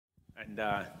And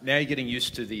now you're getting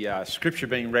used to the scripture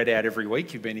being read out every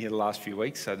week. You've been here the last few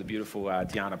weeks, so the beautiful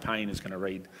Diana Payne is going to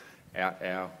read out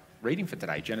our reading for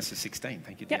today, Genesis 16.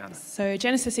 Thank you, Diana. So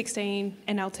Genesis 16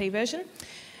 NLT version.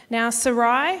 Now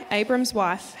Sarai, Abram's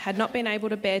wife, had not been able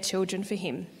to bear children for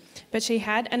him, but she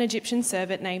had an Egyptian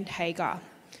servant named Hagar.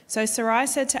 So Sarai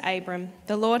said to Abram,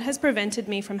 "The Lord has prevented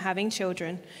me from having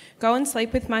children. Go and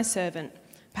sleep with my servant.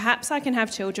 Perhaps I can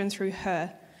have children through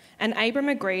her." And Abram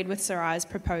agreed with Sarai's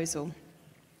proposal.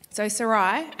 So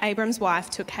Sarai, Abram's wife,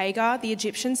 took Hagar, the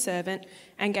Egyptian servant,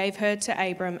 and gave her to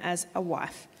Abram as a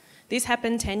wife. This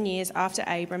happened 10 years after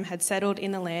Abram had settled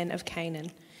in the land of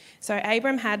Canaan. So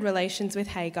Abram had relations with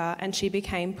Hagar, and she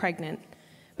became pregnant.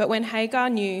 But when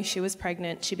Hagar knew she was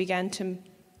pregnant, she began to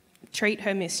treat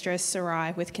her mistress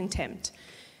Sarai with contempt.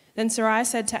 Then Sarai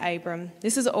said to Abram,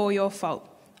 "This is all your fault.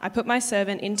 I put my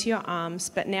servant into your arms,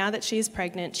 but now that she is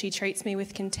pregnant, she treats me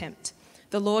with contempt.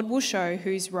 The Lord will show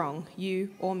who's wrong,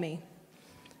 you or me."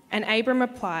 And Abram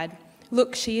replied,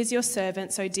 "Look, she is your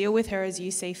servant, so deal with her as you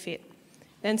see fit."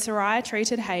 Then Sarai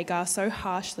treated Hagar so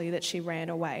harshly that she ran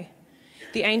away.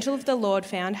 The angel of the Lord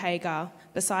found Hagar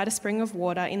beside a spring of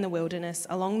water in the wilderness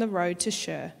along the road to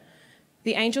Shur.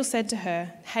 The angel said to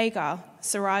her, "Hagar,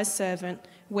 Sarai's servant,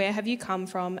 where have you come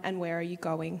from and where are you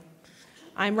going?"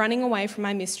 "I am running away from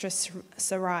my mistress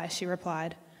Sarai," she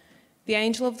replied. The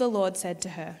angel of the Lord said to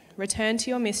her, "Return to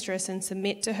your mistress and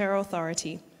submit to her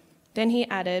authority." Then he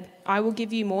added, "I will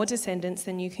give you more descendants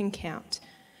than you can count."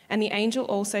 And the angel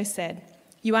also said,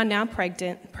 "You are now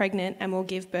pregnant and will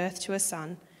give birth to a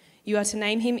son. You are to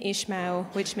name him Ishmael,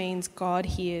 which means God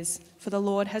hears, for the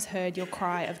Lord has heard your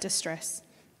cry of distress.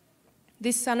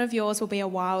 This son of yours will be a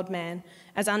wild man,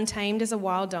 as untamed as a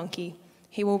wild donkey.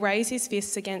 He will raise his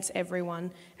fists against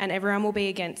everyone, and everyone will be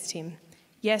against him.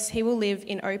 Yes, he will live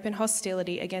in open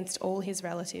hostility against all his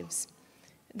relatives."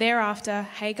 Thereafter,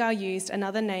 Hagar used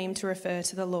another name to refer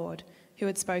to the Lord, who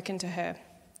had spoken to her.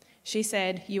 She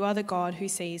said, "You are the God who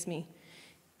sees me."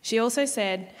 She also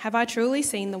said, "Have I truly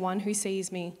seen the one who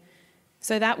sees me?"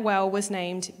 So that well was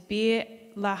named Bir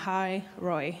Lahai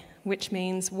Roi, which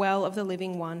means well of the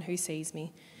living one who sees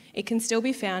me. It can still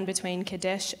be found between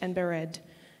Kadesh and Bered.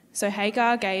 So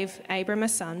Hagar gave Abram a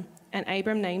son, and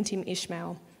Abram named him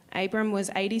Ishmael. Abram was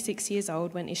 86 years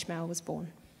old when Ishmael was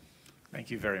born.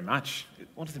 Thank you very much.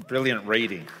 What a brilliant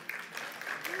reading.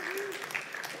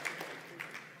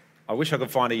 I wish I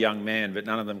could find a young man, but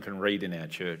none of them can read in our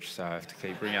church, so I have to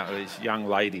keep bringing out these young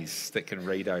ladies that can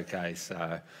read okay.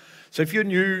 So if you're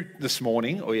new this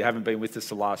morning, or you haven't been with us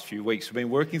the last few weeks, we've been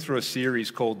working through a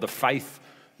series called The Faith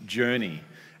Journey,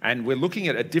 and we're looking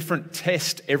at a different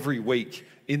test every week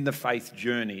in the faith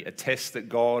journey, a test that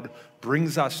God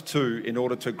brings us to in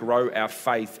order to grow our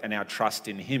faith and our trust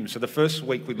in Him. So the first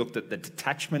week we looked at the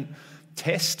detachment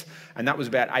test, and that was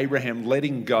about Abraham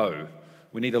letting go.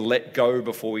 We need to let go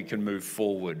before we can move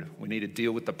forward. We need to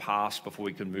deal with the past before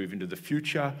we can move into the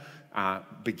future.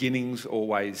 Beginnings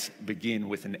always begin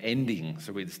with an ending,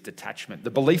 so with detachment.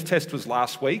 The belief test was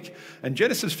last week, and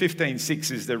Genesis 15:6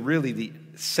 is really the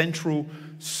central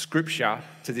scripture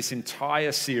to this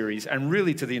entire series and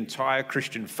really to the entire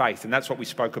Christian faith, and that's what we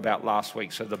spoke about last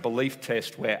week. So the belief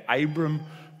test where Abram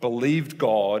believed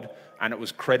God and it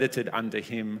was credited unto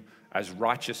him as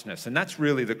righteousness. And that's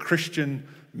really the Christian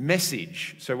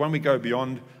message. So when we go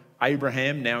beyond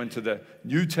Abraham now into the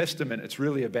New Testament, it's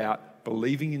really about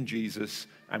believing in Jesus.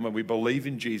 And when we believe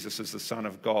in Jesus as the Son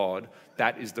of God,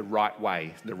 that is the right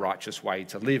way, the righteous way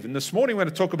to live. And this morning we're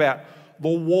going to talk about the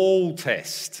wall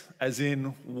test, as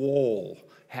in wall.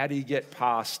 How do you get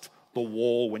past the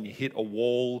wall when you hit a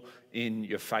wall in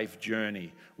your faith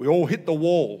journey? We all hit the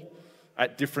wall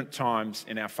at different times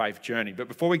in our faith journey. But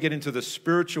before we get into the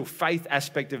spiritual faith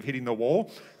aspect of hitting the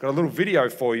wall, got a little video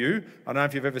for you. I don't know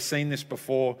if you've ever seen this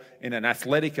before in an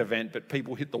athletic event, but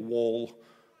people hit the wall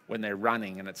when they're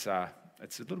running, and it's a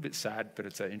little bit sad, but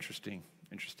it's an interesting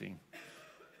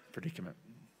predicament.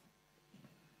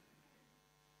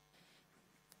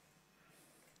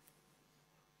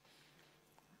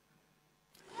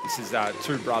 This is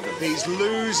two brothers. He's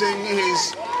losing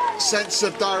his sense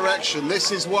of direction.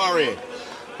 This is worrying.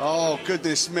 Oh,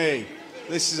 goodness me.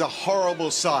 This is a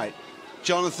horrible sight.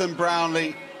 Jonathan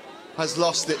Brownlee has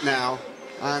lost it now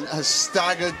and has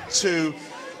staggered to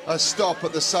a stop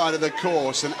at the side of the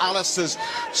course. And Alistair's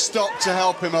stopped to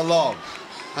help him along.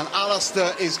 And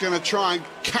Alistair is going to try and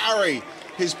carry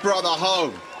his brother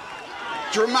home.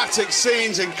 Dramatic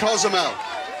scenes in Cozumel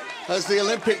as the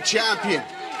Olympic champion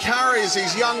carries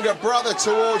his younger brother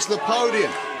towards the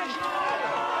podium.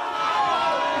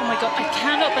 Oh my God, I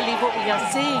cannot believe what we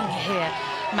are seeing here.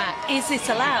 Matt, is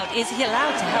this allowed? Is he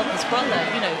allowed to help his brother?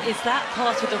 You know, is that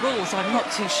part of the rules? I'm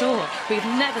not too sure. We've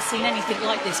never seen anything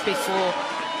like this before.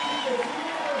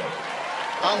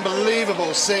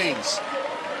 Unbelievable scenes.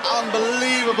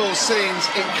 Unbelievable scenes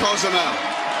in Cozumel.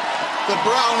 The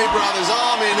Brownlee brothers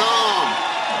arm in arm,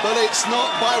 but it's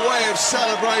not by way of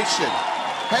celebration.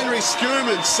 Henry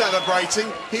Schoeman's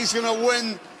celebrating. He's going to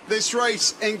win this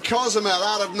race in Cozumel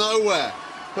out of nowhere.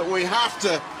 But we have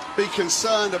to be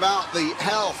concerned about the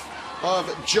health of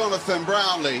Jonathan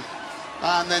Brownlee,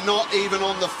 and they're not even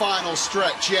on the final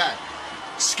stretch yet.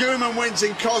 Schoeman wins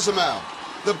in Cozumel.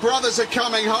 The brothers are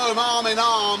coming home arm in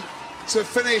arm to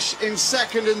finish in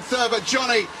second and third, but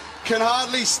Johnny can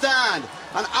hardly stand,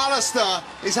 and Alistair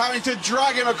is having to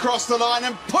drag him across the line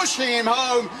and pushing him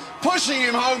home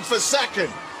for second.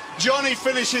 Johnny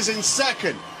finishes in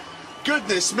second.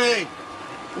 Goodness me,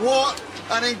 what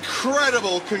an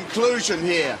incredible conclusion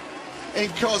here in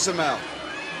Cozumel.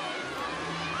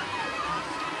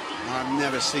 I've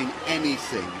never seen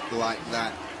anything like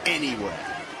that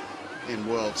anywhere in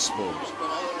world sport.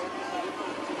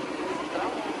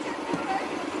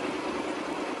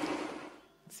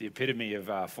 It's the epitome of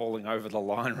falling over the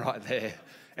line right there.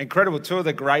 Incredible. Two of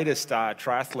the greatest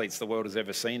triathletes the world has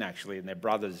ever seen, actually, and their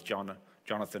brothers,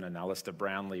 Jonathan and Alistair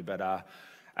Brownlee. But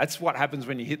that's what happens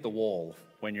when you hit the wall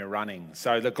when you're running.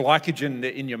 So the glycogen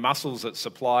in your muscles that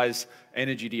supplies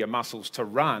energy to your muscles to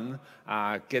run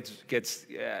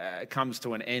comes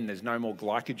to an end. There's no more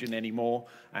glycogen anymore,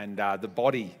 and the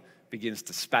body begins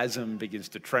to spasm, begins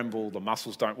to tremble, the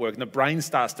muscles don't work, and the brain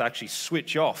starts to actually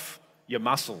switch off your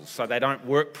muscles so they don't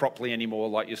work properly anymore,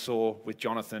 like you saw with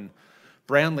Jonathan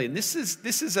Brownlee. And this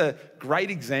is a great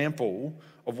example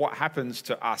of what happens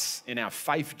to us in our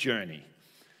faith journey.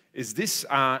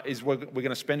 We're going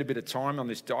to spend a bit of time on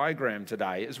this diagram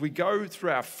today as we go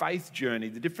through our faith journey,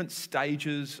 the different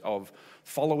stages of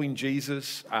following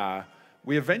Jesus.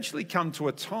 We eventually come to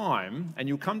a time, and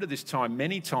you'll come to this time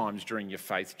many times during your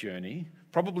faith journey,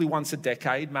 probably once a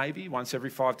decade, maybe once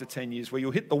every 5 to 10 years, where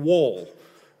you'll hit the wall,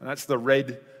 and that's the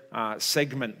red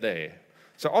segment there.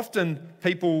 So often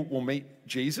people will meet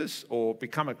Jesus or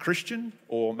become a Christian,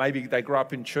 or maybe they grow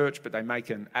up in church but they make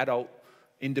an adult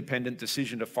independent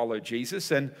decision to follow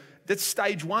Jesus, and that's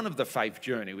stage one of the faith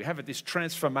journey. We have this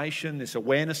transformation, this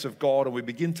awareness of God, and we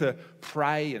begin to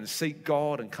pray and seek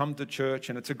God and come to church,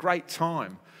 and it's a great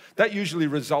time. That usually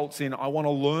results in, I want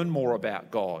to learn more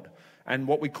about God, and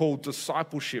what we call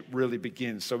discipleship really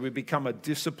begins. So we become a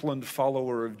disciplined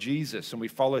follower of Jesus, and we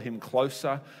follow him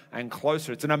closer and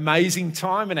closer. It's an amazing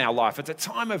time in our life. It's a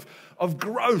time of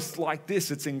growth like this.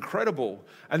 It's incredible.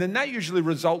 And then that usually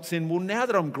results in, well, now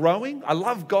that I'm growing, I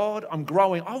love God, I'm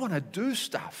growing, I want to do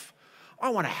stuff. I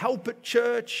want to help at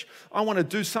church. I want to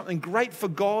do something great for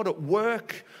God at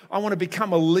work. I want to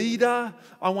become a leader.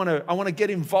 I want to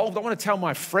get involved. I want to tell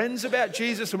my friends about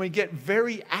Jesus. And we get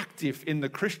very active in the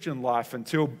Christian life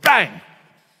until, bang,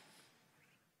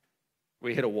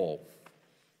 we hit a wall.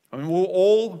 I mean, we'll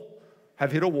all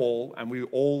have hit a wall, and we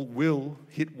all will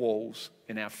hit walls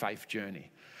in our faith journey.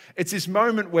 It's this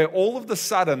moment where all of a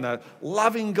sudden, the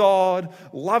loving God,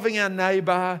 loving our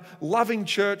neighbor, loving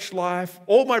church life,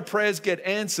 all my prayers get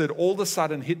answered, all of a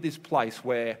sudden hit this place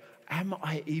where, am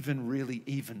I really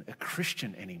even a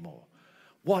Christian anymore?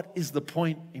 What is the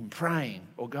point in praying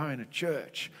or going to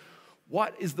church?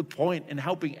 What is the point in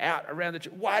helping out around the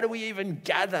church? Why do we even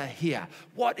gather here?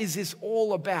 What is this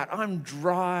all about? I'm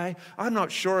dry. I'm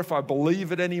not sure if I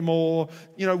believe it anymore.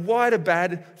 You know, why do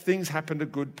bad things happen to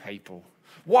good people?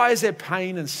 Why is there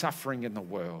pain and suffering in the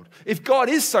world? If God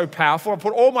is so powerful, I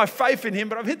put all my faith in him,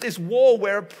 but I've hit this wall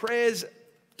where prayers,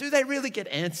 do they really get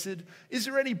answered? Is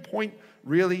there any point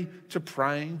really to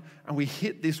praying? And we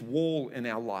hit this wall in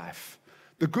our life.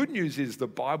 The good news is the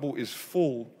Bible is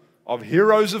full of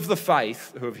heroes of the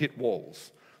faith who have hit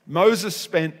walls. Moses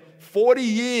spent 40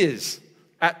 years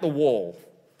at the wall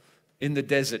in the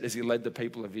desert as he led the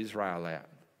people of Israel out.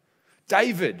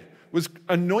 David was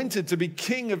anointed to be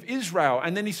king of Israel,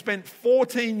 and then he spent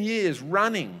 14 years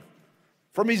running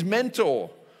from his mentor,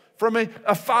 from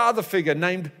a father figure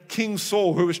named King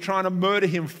Saul, who was trying to murder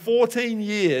him. 14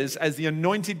 years as the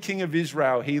anointed king of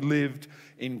Israel, he lived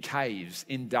in caves,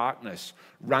 in darkness,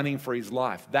 running for his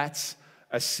life. That's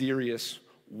a serious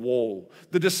wall.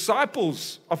 The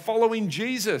disciples are following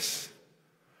Jesus.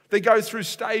 They go through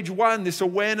stage one, this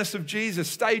awareness of Jesus.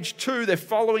 Stage two, they're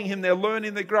following him, they're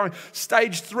learning, they're growing.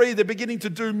 Stage three, they're beginning to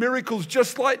do miracles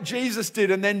just like Jesus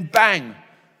did. And then bang,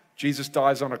 Jesus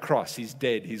dies on a cross. He's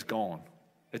dead, he's gone.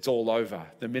 It's all over.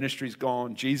 The ministry's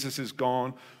gone, Jesus is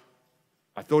gone.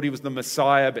 I thought he was the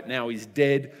Messiah, but now he's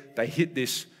dead. They hit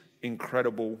this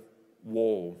incredible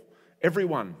wall.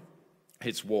 Everyone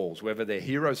hits walls, whether they're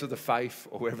heroes of the faith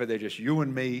or whether they're just you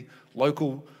and me,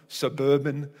 local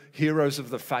suburban heroes of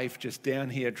the faith, just down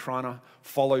here trying to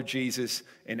follow Jesus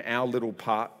in our little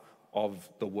part of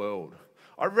the world.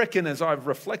 I reckon as I've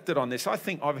reflected on this, I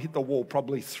think I've hit the wall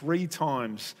probably 3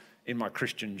 times in my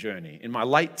Christian journey. In my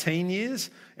late teen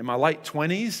years, in my late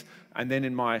 20s, and then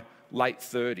in my late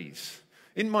 30s.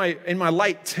 In my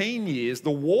late teen years,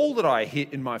 the wall that I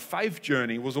hit in my faith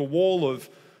journey was a wall of,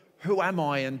 who am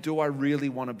I and do I really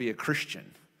want to be a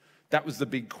Christian? That was the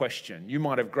big question. You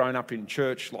might have grown up in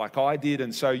church like I did,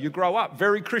 and so you grow up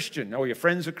very Christian. All your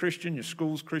friends are Christian, your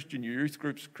school's Christian, your youth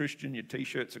group's Christian, your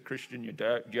T-shirts are Christian, your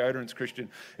deodorant's Christian.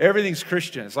 Everything's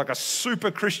Christian. It's like a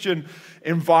super Christian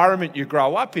environment you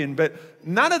grow up in, but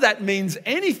none of that means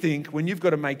anything when you've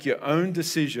got to make your own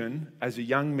decision as a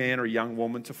young man or a young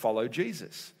woman to follow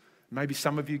Jesus. Maybe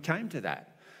some of you came to that.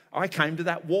 I came to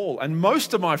that wall, and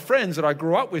most of my friends that I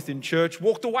grew up with in church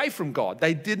walked away from God.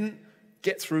 They didn't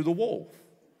get through the wall.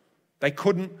 They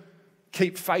couldn't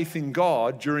keep faith in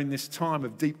God during this time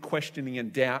of deep questioning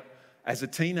and doubt as a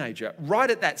teenager. Right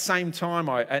at that same time,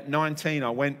 at 19,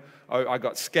 I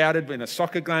got scouted in a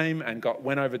soccer game and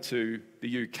went over to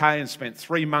the UK and spent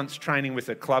 3 months training with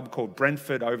a club called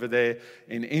Brentford over there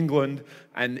in England,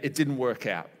 and it didn't work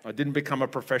out. I didn't become a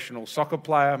professional soccer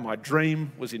player. My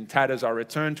dream was in tatters. I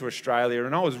returned to Australia,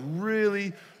 and I was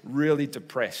really, really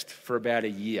depressed for about a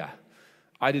year.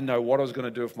 I didn't know what I was going to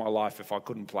do with my life if I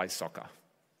couldn't play soccer.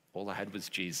 All I had was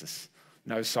Jesus.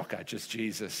 No soccer, just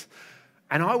Jesus.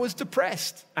 And I was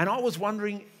depressed. And I was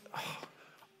wondering,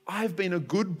 I've been a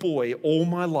good boy all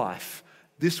my life.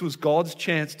 This was God's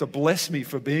chance to bless me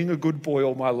for being a good boy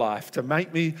all my life,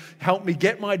 to help me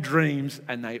get my dreams,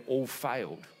 and they all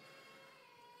failed.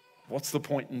 What's the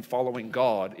point in following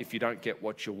God if you don't get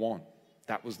what you want?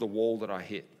 That was the wall that I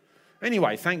hit.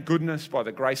 Anyway, thank goodness, by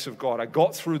the grace of God, I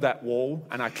got through that wall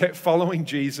and I kept following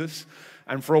Jesus.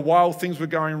 And for a while, things were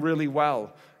going really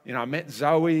well. You know, I met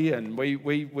Zoe and we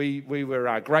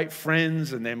were great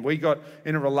friends, and then we got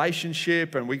in a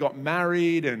relationship and we got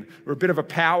married, and we're a bit of a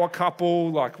power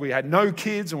couple. Like, we had no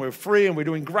kids and we were free and we're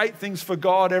doing great things for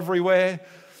God everywhere.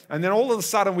 And then all of a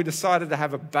sudden we decided to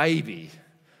have a baby.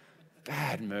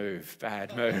 Bad move.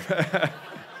 That's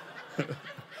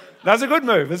a good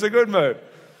move. It's a good move.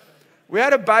 We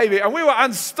had a baby, and we were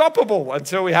unstoppable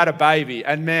until we had a baby.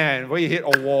 And man, we hit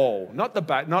a wall.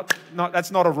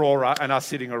 That's not Aurora and us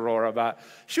hitting Aurora, but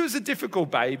she was a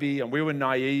difficult baby, and we were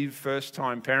naive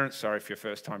first-time parents. Sorry, if you're a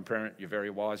first-time parent, you're very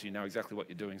wise. You know exactly what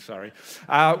you're doing. Sorry.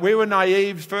 We were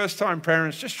naive first-time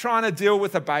parents, just trying to deal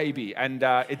with a baby, and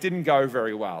it didn't go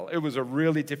very well. It was a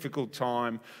really difficult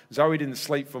time. Zoe didn't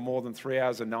sleep for more than 3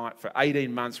 hours a night for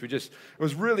 18 months. It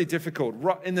was really difficult.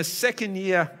 In the second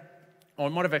year, or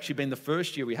it might have actually been the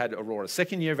first year we had Aurora.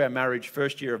 Second year of our marriage,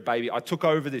 first year of baby, I took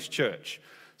over this church.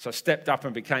 So I stepped up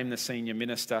and became the senior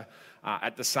minister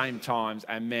at the same time.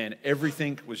 And man,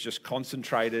 everything was just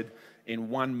concentrated in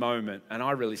one moment. And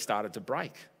I really started to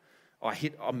break. I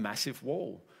hit a massive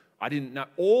wall. I didn't know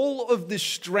all of the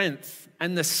strength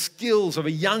and the skills of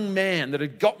a young man that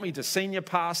had got me to senior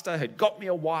pastor, had got me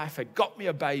a wife, had got me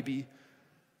a baby,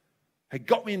 had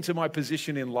got me into my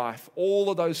position in life. All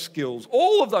of those skills,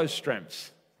 all of those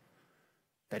strengths,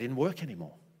 they didn't work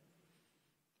anymore.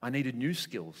 I needed new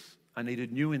skills. I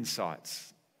needed new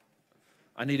insights.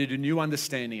 I needed a new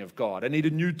understanding of God. I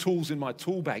needed new tools in my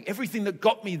tool bag. Everything that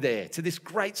got me there to this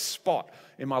great spot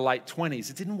in my late 20s,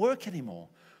 it didn't work anymore.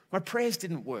 My prayers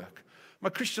didn't work. My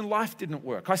Christian life didn't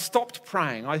work. I stopped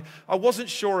praying. I wasn't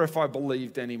sure if I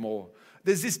believed anymore.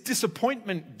 There's this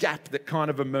disappointment gap that kind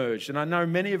of emerged. And I know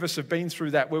many of us have been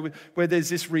through that, where there's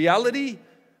this reality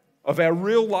of our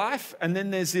real life, and then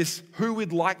there's this who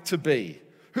we'd like to be,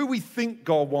 who we think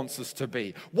God wants us to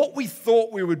be, what we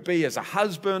thought we would be as a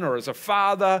husband or as a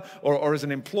father or as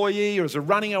an employee or as a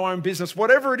running our own business,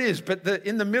 whatever it is. But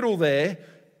in the middle there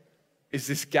is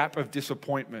this gap of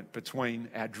disappointment between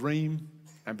our dream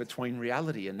and between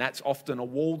reality. And that's often a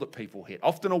wall that people hit.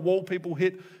 Often a wall people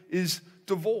hit is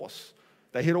divorce.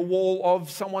 They hit a wall of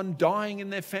someone dying in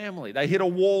their family. They hit a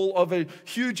wall of a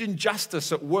huge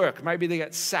injustice at work. Maybe they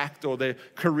get sacked or their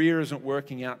career isn't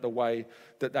working out the way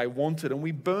that they wanted. And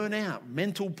we burn out,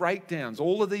 mental breakdowns.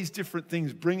 All of these different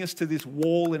things bring us to this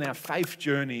wall in our faith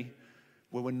journey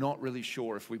where we're not really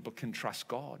sure if we can trust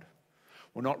God.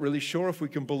 We're not really sure if we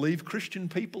can believe Christian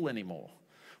people anymore.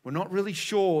 We're not really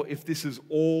sure if this is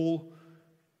all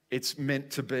it's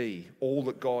meant to be, all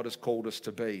that God has called us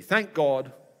to be. Thank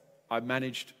God I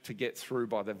managed to get through,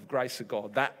 by the grace of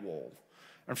God, that wall.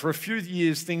 And for a few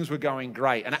years, things were going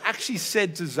great. And I actually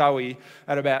said to Zoe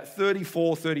at about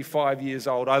 34, 35 years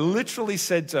old, I literally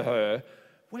said to her,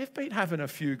 we've been having a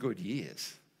few good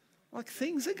years. Like,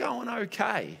 things are going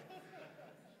okay.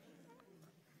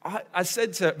 I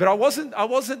said to her, but I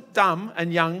wasn't dumb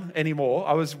and young anymore.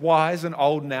 I was wise and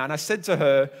old now. And I said to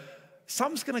her,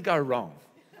 something's going to go wrong.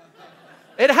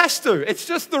 It has to. It's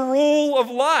just the rule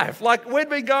of life. Like, we'd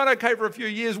been going okay for a few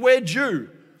years. We're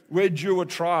due a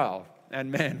trial. And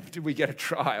man, did we get a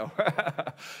trial.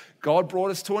 God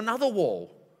brought us to another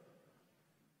wall.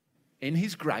 In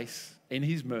his grace, in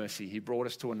his mercy, he brought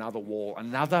us to another wall,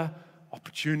 another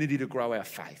opportunity to grow our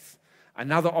faith,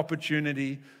 another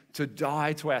opportunity to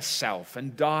die to ourself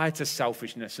and die to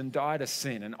selfishness and die to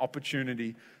sin, an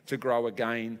opportunity to grow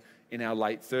again in our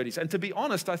late 30s. And to be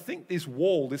honest, I think this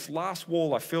last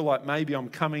wall, I feel like maybe I'm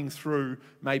coming through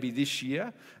maybe this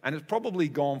year, and it's probably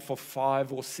gone for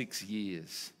 5 or 6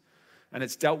 years. And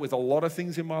it's dealt with a lot of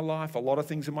things in my life, a lot of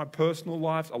things in my personal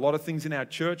life, a lot of things in our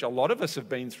church. A lot of us have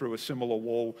been through a similar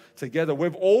wall together.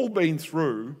 We've all been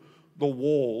through the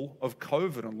wall of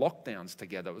COVID and lockdowns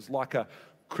together. It was like a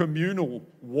communal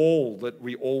wall that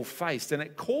we all faced, and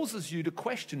it causes you to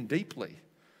question deeply.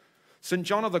 St.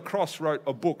 John of the Cross wrote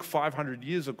a book 500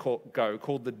 years ago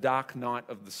called The Dark Night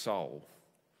of the Soul.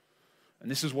 And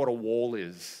this is what a wall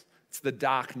is. It's the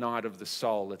dark night of the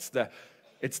soul. It's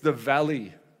the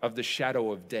valley of the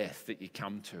shadow of death that you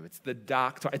come to. It's the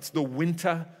dark time. It's the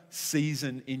winter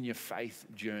season in your faith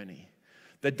journey.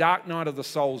 The dark night of the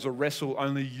soul is a wrestle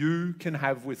only you can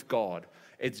have with God.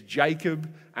 It's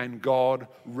Jacob and God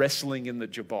wrestling in the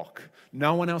Jabbok.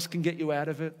 No one else can get you out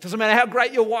of it. Doesn't matter how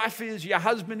great your wife is, your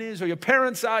husband is, or your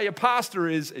parents are, your pastor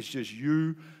is. It's just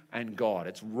you and God.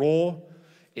 It's raw.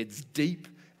 It's deep.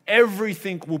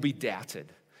 Everything will be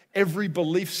doubted. Every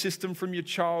belief system from your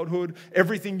childhood,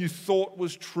 everything you thought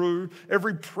was true,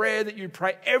 every prayer that you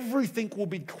pray, everything will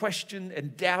be questioned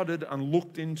and doubted and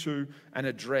looked into and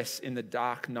addressed in the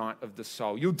dark night of the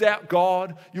soul. You'll doubt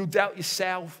God, you'll doubt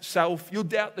yourself, you'll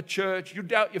doubt the church, you'll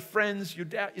doubt your friends, you'll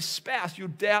doubt your spouse, you'll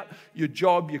doubt your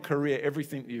job, your career,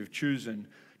 everything that you've chosen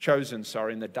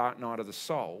in the dark night of the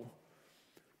soul.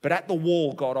 But at the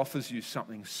wall, God offers you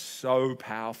something so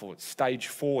powerful. It's stage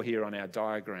 4 here on our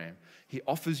diagram. He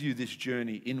offers you this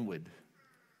journey inward.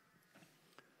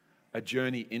 A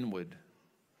journey inward.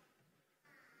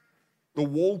 The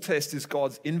wall test is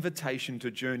God's invitation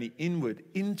to journey inward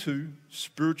into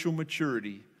spiritual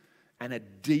maturity and a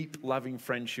deep, loving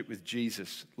friendship with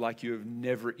Jesus like you have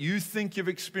never. You think you've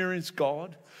experienced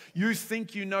God. You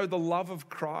think you know the love of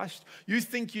Christ. You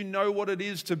think you know what it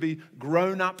is to be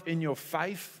grown up in your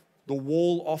faith. The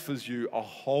wall offers you a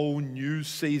whole new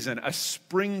season, a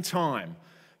springtime.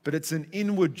 But it's an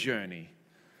inward journey,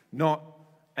 not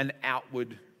an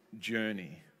outward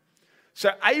journey.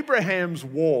 So Abraham's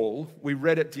wall,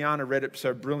 Diana read it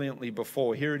so brilliantly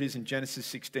before. Here it is in Genesis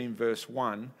 16, verse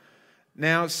 1.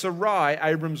 Now Sarai,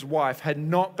 Abram's wife, had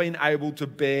not been able to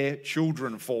bear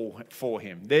children for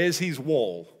him. There's his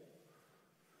wall.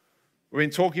 We've been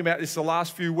talking about this the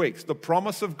last few weeks. The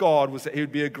promise of God was that he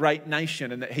would be a great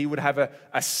nation and that he would have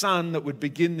a son that would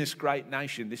begin this great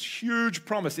nation. This huge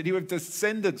promise that he would have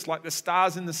descendants like the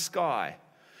stars in the sky.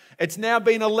 It's now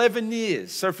been 11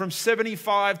 years. So from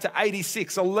 75 to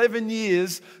 86, 11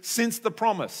 years since the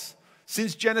promise.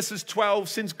 Since Genesis 12,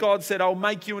 since God said, I'll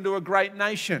make you into a great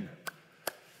nation.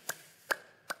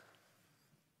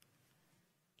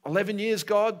 11 years,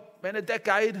 God, been a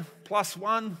decade plus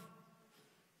one.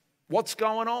 What's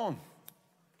going on?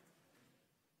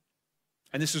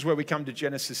 And this is where we come to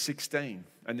Genesis 16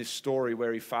 and this story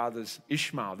where he fathers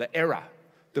Ishmael, the error,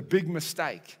 the big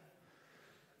mistake.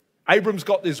 Abram's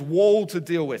got this wall to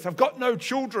deal with. I've got no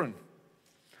children.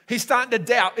 He's starting to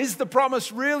doubt, is the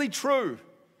promise really true?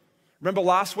 Remember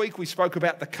last week we spoke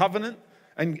about the covenant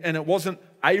and it wasn't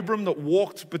Abram that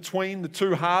walked between the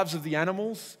two halves of the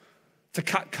animals to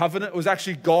cut covenant. It was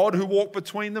actually God who walked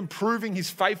between them, proving his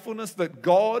faithfulness, that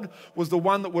God was the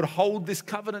one that would hold this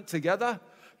covenant together.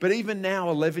 But even now,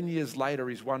 11 years later,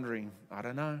 he's wondering, I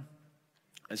don't know.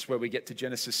 That's where we get to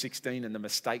Genesis 16 and the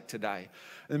mistake today.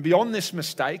 And beyond this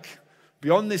mistake,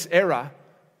 beyond this error,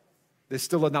 there's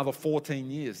still another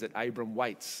 14 years that Abram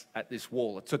waits at this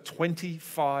wall. It's a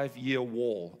 25-year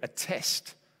wall, a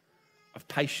test of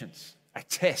patience, a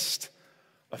test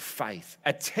of faith,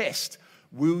 a test.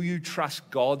 Will you trust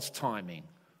God's timing,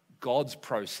 God's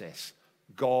process,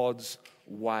 God's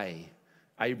way?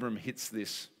 Abram hits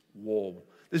this wall.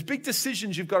 There's big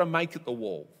decisions you've got to make at the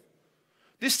wall.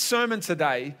 This sermon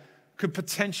today could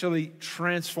potentially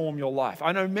transform your life.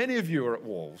 I know many of you are at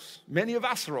walls. Many of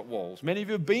us are at walls. Many of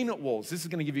you have been at walls. This is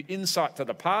going to give you insight to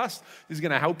the past. This is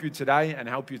going to help you today and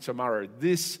help you tomorrow.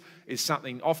 This is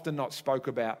something often not spoke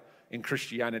about in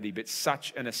Christianity, but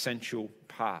such an essential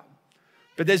part.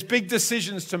 But there's big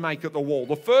decisions to make at the wall.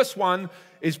 The first one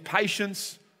is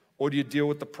patience, or do you deal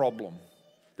with the problem?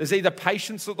 There's either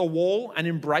patience at the wall and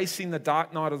embracing the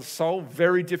dark night of the soul,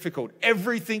 very difficult.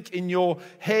 Everything in your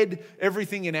head,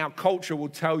 everything in our culture will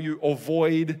tell you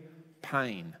avoid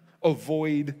pain,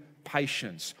 avoid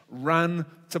patience, run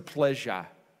to pleasure,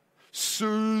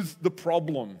 soothe the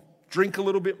problem, drink a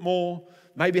little bit more,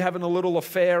 maybe having a little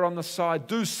affair on the side,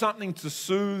 do something to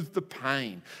soothe the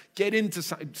pain, get into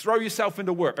something, throw yourself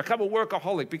into work, become a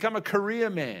workaholic, become a career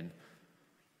man,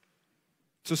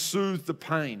 to soothe the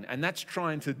pain. And that's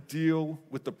trying to deal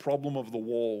with the problem of the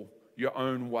wall your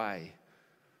own way.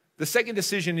 The second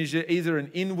decision is you're either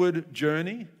an inward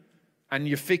journey and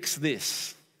you fix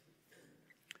this.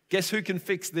 Guess who can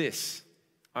fix this?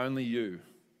 Only you.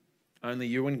 Only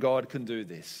you and God can do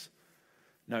this.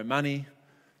 No money,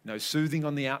 no soothing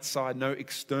on the outside, no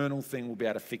external thing will be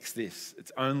able to fix this.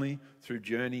 It's only through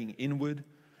journeying inward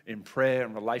in prayer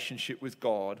and relationship with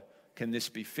God can this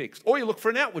be fixed. Or you look for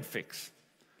an outward fix.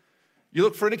 You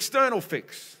look for an external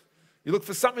fix. You look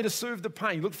for something to soothe the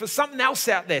pain. You look for something else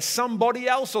out there, somebody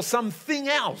else or something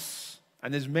else.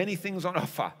 And there's many things on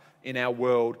offer in our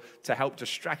world to help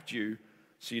distract you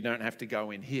so you don't have to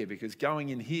go in here, because going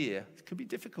in here can be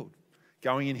difficult.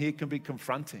 Going in here can be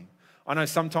confronting. I know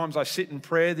sometimes I sit in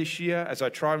prayer this year as I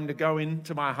try to go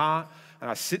into my heart, and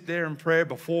I sit there in prayer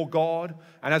before God,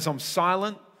 and as I'm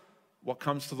silent, what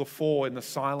comes to the fore in the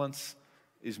silence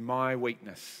is my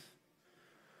weakness,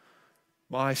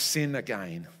 my sin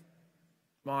again,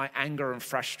 my anger and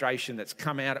frustration that's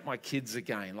come out at my kids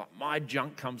again. Like my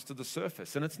junk comes to the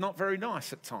surface, and it's not very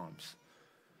nice at times.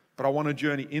 But I want to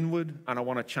journey inward, and I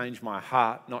want to change my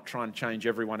heart, not try and change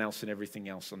everyone else and everything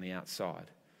else on the outside.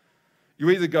 You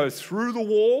either go through the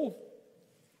wall,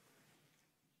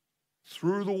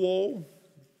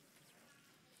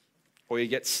 or you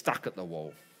get stuck at the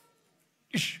wall.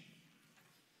 Ish.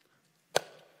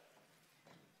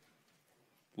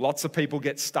 Lots of people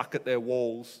get stuck at their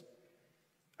walls,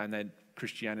 and then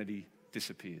Christianity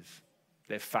disappears.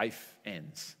 Their faith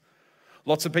ends.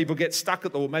 Lots of people get stuck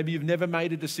at the wall. Maybe you've never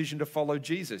made a decision to follow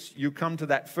Jesus. You come to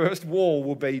that first wall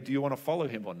will be, do you want to follow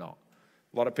him or not?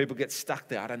 A lot of people get stuck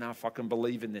there. I don't know if I can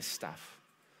believe in this stuff.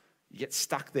 You get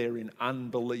stuck there in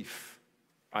unbelief.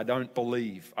 I don't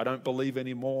believe. I don't believe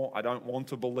anymore. I don't want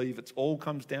to believe. It all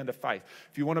comes down to faith.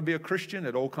 If you want to be a Christian,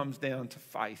 it all comes down to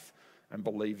faith and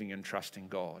believing and trusting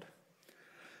God.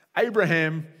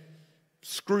 Abraham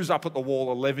screws up at the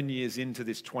wall 11 years into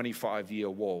this 25-year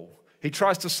wall. He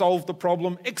tries to solve the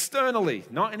problem externally,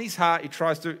 not in his heart. He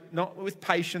tries to, not with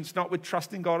patience, not with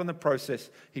trusting God in the process.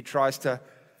 He tries to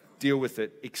deal with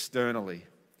it externally.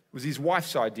 It was his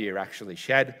wife's idea, actually.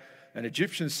 She had an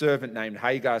Egyptian servant named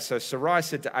Hagar. So Sarai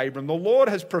said to Abram, "The Lord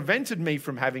has prevented me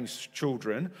from having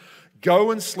children.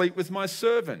 Go and sleep with my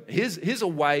servant." Here's a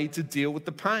way to deal with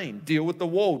the pain, deal with the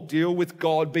wall, deal with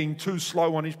God being too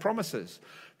slow on his promises.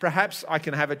 Perhaps I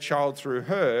can have a child through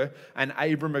her. And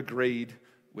Abram agreed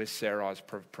with Sarai's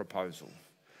proposal.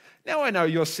 Now I know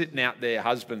you're sitting out there,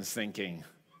 husbands, thinking,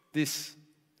 this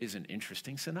is an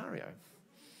interesting scenario.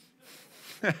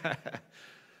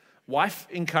 Wife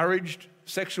encouraged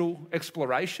sexual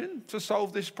exploration to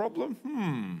solve this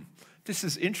problem? This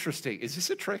is interesting. Is this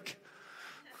a trick?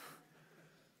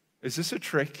 Is this a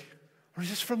trick? Or is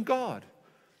this from God?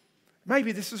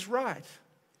 Maybe this is right.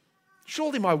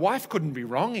 Surely my wife couldn't be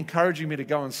wrong encouraging me to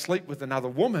go and sleep with another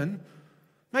woman.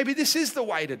 Maybe this is the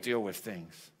way to deal with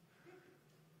things.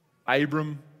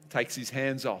 Abram takes his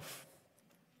hands off.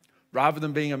 Rather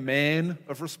than being a man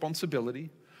of responsibility,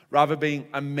 rather being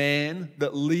a man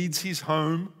that leads his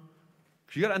home,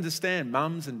 because you've got to understand,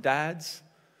 mums and dads,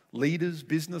 leaders,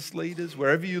 business leaders,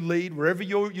 wherever you lead, wherever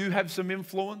you have some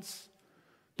influence,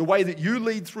 the way that you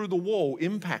lead through the wall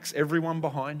impacts everyone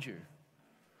behind you.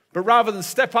 But rather than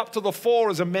step up to the fore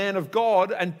as a man of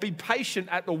God and be patient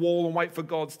at the wall and wait for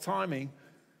God's timing,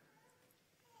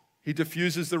 he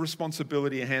diffuses the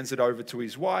responsibility and hands it over to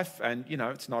his wife. And,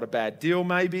 it's not a bad deal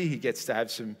maybe. He gets to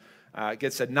have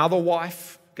gets another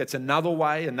wife, gets another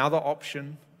way, another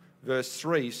option. Verse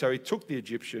 3, so he took the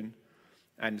Egyptian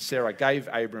and Sarah gave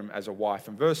Abram as a wife.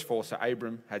 And verse 4, so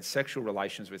Abram had sexual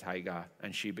relations with Hagar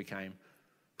and she became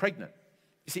pregnant.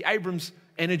 You see, Abram's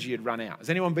energy had run out.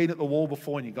 Has anyone been at the wall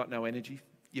before and you've got no energy?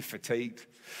 You're fatigued.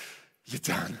 You're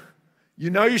done. You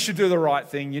know you should do the right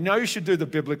thing. You know you should do the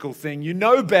biblical thing. You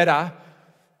know better.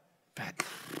 But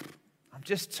I'm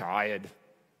just tired.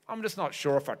 I'm just not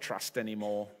sure if I trust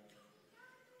anymore.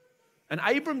 And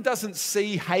Abram doesn't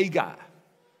see Hagar.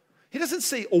 He doesn't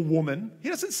see a woman. He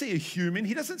doesn't see a human.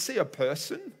 He doesn't see a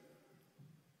person.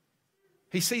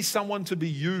 He sees someone to be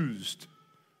used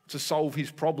to solve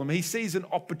his problem. He sees an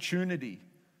opportunity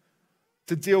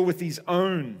to deal with his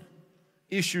own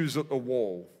issues at the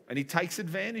wall. And he takes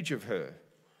advantage of her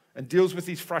and deals with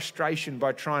his frustration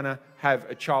by trying to have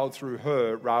a child through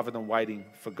her rather than waiting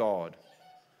for God.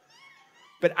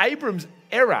 But Abraham's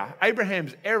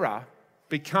error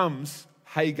becomes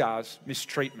Hagar's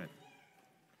mistreatment.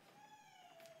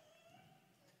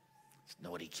 There's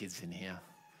naughty kids in here.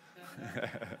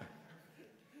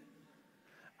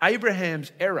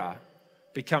 Abraham's error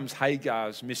becomes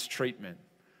Hagar's mistreatment.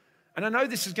 And I know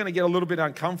this is going to get a little bit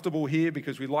uncomfortable here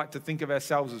because we like to think of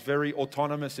ourselves as very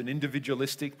autonomous and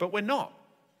individualistic, but we're not.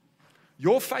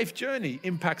 Your faith journey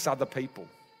impacts other people.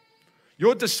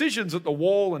 Your decisions at the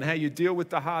wall and how you deal with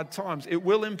the hard times, it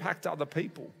will impact other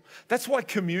people. That's why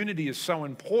community is so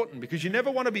important, because you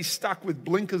never want to be stuck with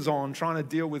blinkers on trying to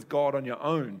deal with God on your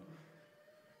own,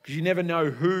 because you never know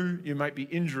who you might be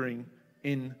injuring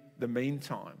in the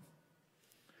meantime.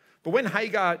 But when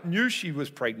Hagar knew she was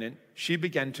pregnant, she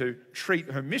began to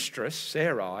treat her mistress,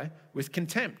 Sarai, with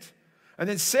contempt. And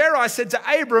then Sarai said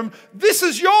to Abram, "This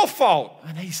is your fault."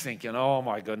 And he's thinking, oh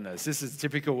my goodness, this is a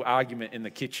typical argument in the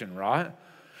kitchen, right?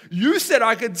 You said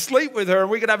I could sleep with her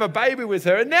and we could have a baby with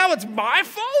her, and now it's my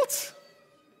fault?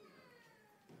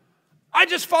 I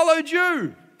just followed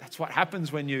you. That's what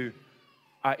happens when you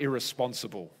are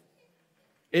irresponsible.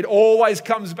 It always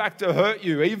comes back to hurt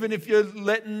you, even if you're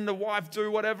letting the wife do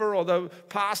whatever, or the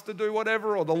pastor do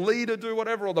whatever, or the leader do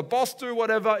whatever, or the boss do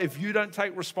whatever. If you don't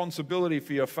take responsibility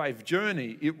for your faith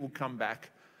journey, it will come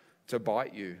back to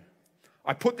bite you.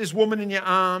 I put this woman in your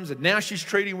arms, and now she's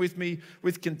treating me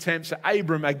with contempt. So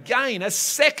Abram, again, a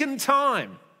second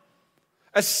time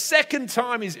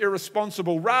he's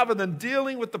irresponsible. Rather than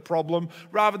dealing with the problem,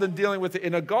 rather than dealing with it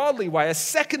in a godly way, a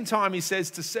second time he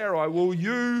says to Sarai, will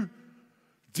you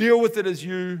deal with it as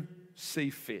you see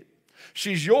fit?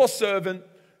 She's your servant.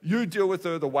 You deal with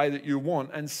her the way that you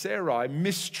want. And Sarai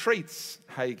mistreats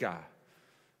Hagar.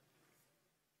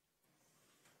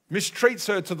 Mistreats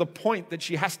her to the point that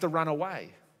she has to run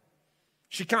away.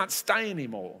 She can't stay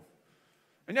anymore.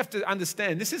 And you have to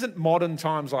understand, this isn't modern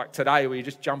times like today where you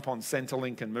just jump on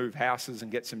Centrelink and move houses and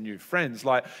get some new friends.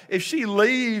 Like, if she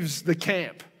leaves the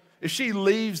camp, if she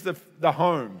leaves the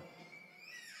home,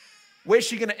 where's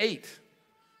she going to eat?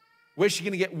 Where's she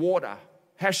going to get water?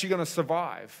 How's she going to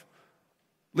survive?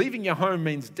 Leaving your home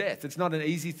means death. It's not an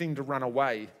easy thing to run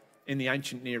away in the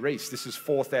ancient Near East. This is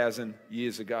 4,000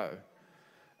 years ago.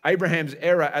 Abraham's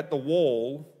error at the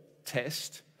wall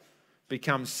test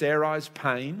becomes Sarai's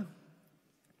pain.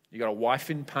 You got a wife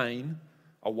in pain,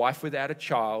 a wife without a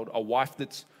child, a wife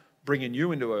that's bringing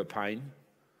you into her pain.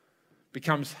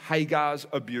 Becomes Hagar's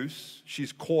abuse.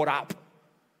 She's caught up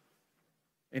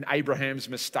in Abraham's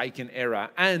mistaken error,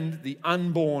 and the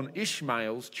unborn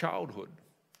Ishmael's childhood.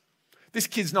 This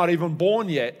kid's not even born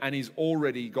yet, and he's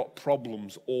already got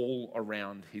problems all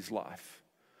around his life.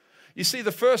 You see,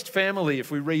 the first family,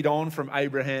 if we read on from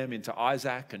Abraham into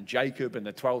Isaac and Jacob and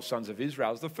the 12 sons of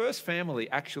Israel, the first family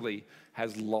actually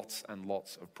has lots and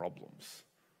lots of problems,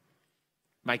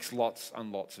 makes lots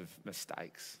and lots of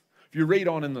mistakes. If you read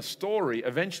on in the story,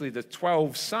 eventually the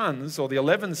 12 sons or the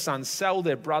 11 sons sell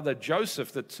their brother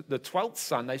Joseph, the 12th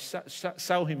son, they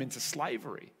sell him into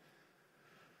slavery.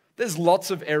 There's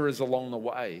lots of errors along the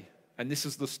way. And this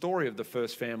is the story of the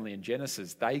first family in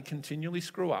Genesis. They continually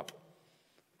screw up.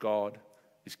 God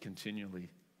is continually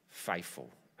faithful,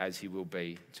 as he will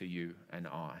be to you and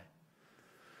I.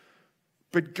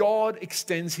 But God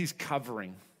extends his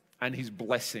covering and his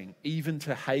blessing even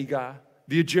to Hagar,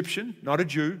 the Egyptian, not a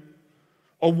Jew,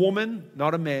 a woman,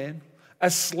 not a man,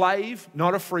 a slave,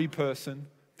 not a free person.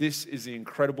 This is the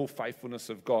incredible faithfulness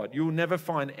of God. You will never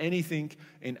find anything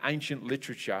in ancient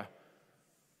literature,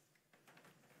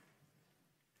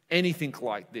 anything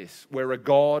like this, where a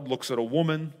God looks at a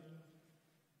woman,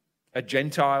 a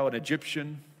Gentile, an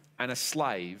Egyptian, and a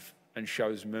slave and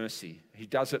shows mercy. He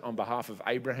does it on behalf of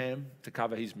Abraham to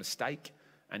cover his mistake,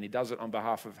 and he does it on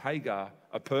behalf of Hagar,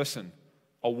 a person,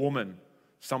 a woman,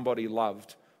 somebody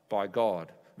loved by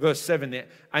God. Verse 7, the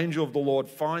angel of the Lord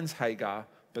finds Hagar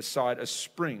beside a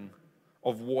spring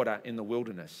of water in the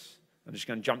wilderness. I'm just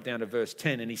going to jump down to verse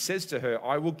 10, and he says to her,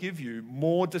 I will give you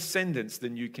more descendants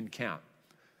than you can count.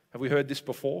 Have we heard this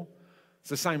before? It's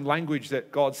the same language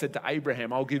that God said to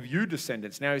Abraham, I'll give you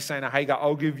descendants. Now he's saying to Hagar,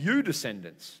 I'll give you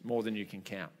descendants more than you can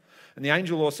count. And the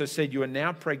angel also said, you are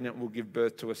now pregnant and will give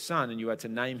birth to a son, and you are to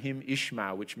name him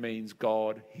Ishmael, which means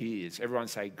God hears. Everyone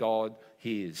say, God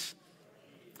hears.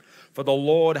 For the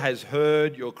Lord has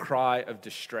heard your cry of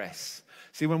distress.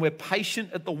 See, when we're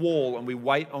patient at the wall and we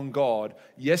wait on God,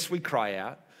 yes, we cry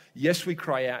out. Yes, we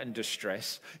cry out in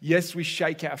distress. Yes, we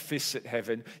shake our fists at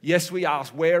heaven. Yes, we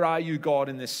ask, where are you, God,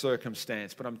 in this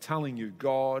circumstance? But I'm telling you,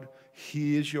 God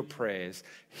hears your prayers,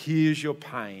 hears your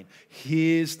pain,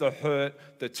 hears the hurt,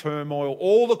 the turmoil,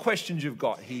 all the questions you've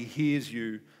got. He hears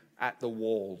you at the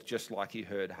wall, just like he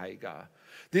heard Hagar.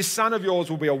 This son of yours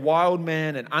will be a wild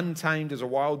man and untamed as a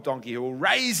wild donkey who will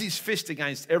raise his fist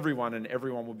against everyone and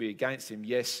everyone will be against him.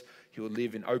 Yes, he will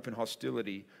live in open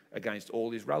hostility against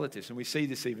all his relatives. And we see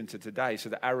this even to today. So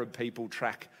the Arab people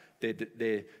track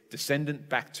their descendant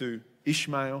back to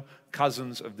Ishmael,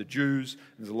 cousins of the Jews.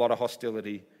 There's a lot of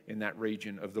hostility in that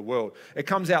region of the world. It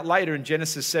comes out later in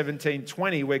Genesis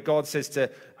 17:20 where God says to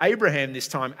Abraham this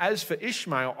time, as for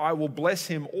Ishmael, I will bless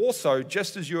him also,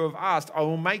 just as you have asked. I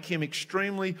will make him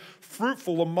extremely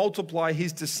fruitful and multiply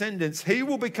his descendants. He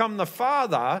will become the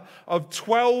father of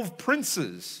 12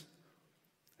 princes,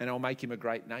 and I'll make him a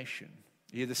great nation.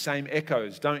 You hear the same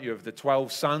echoes, don't you, of the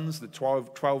 12 sons, the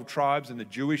 12 tribes, and the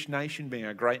Jewish nation being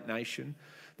a great nation.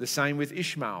 The same with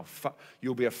Ishmael.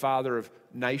 You'll be a father of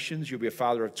nations. You'll be a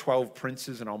father of 12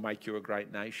 princes, and I'll make you a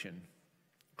great nation.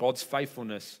 God's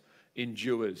faithfulness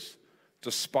endures.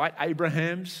 Despite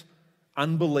Abraham's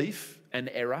unbelief and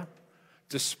error,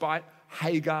 despite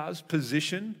Hagar's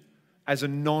position as a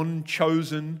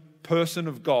non-chosen person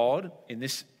of God in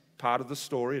this part of the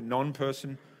story, a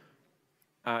non-person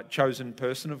chosen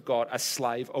person of God, a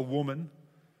slave, a woman,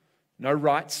 no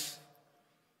rights,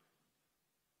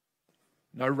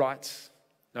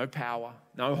 no power,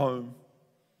 no home.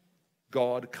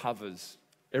 God covers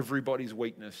everybody's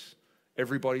weakness,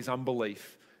 everybody's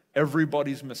unbelief,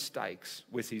 everybody's mistakes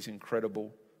with his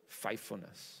incredible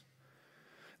faithfulness.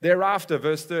 Thereafter,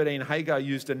 verse 13, Hagar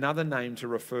used another name to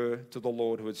refer to the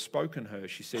Lord who had spoken her.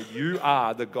 She said, you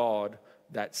are the God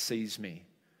that sees me.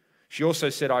 She also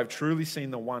said, I've truly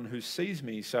seen the one who sees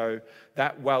me. So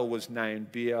that well was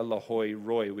named Beer Lahai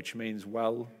Roi, which means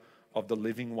well of the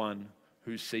living one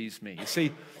who sees me.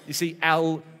 You see,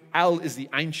 El is the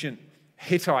ancient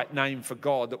Hittite name for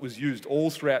God that was used all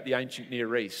throughout the ancient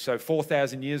Near East. So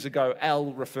 4,000 years ago,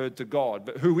 El referred to God.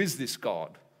 But who is this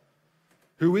God?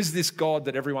 Who is this God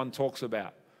that everyone talks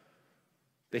about?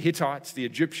 The Hittites, the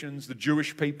Egyptians, the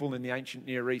Jewish people in the ancient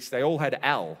Near East, they all had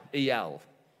El, E-L.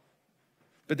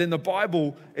 But then the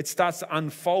Bible, it starts to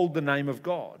unfold the name of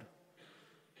God.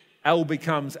 El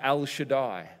becomes El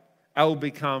Shaddai. El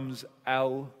becomes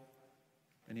El,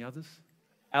 any others?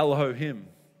 Elohim.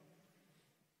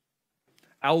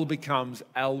 El becomes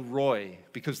El Roi,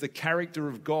 because the character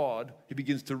of God,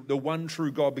 the one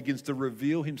true God begins to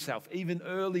reveal himself even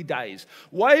early days.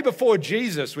 Way before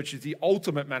Jesus, which is the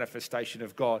ultimate manifestation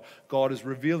of God, God is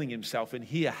revealing himself. And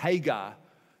here Hagar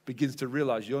begins to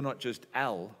realize you're not just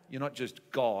El, you're not just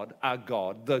God, our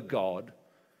God, the God.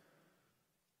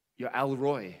 You're El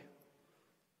Roi.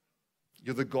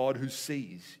 You're the God who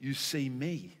sees. You see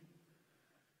me.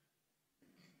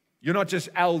 You're not just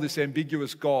El, this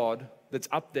ambiguous God that's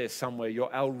up there somewhere.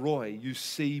 You're El Roi. You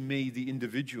see me, the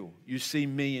individual. You see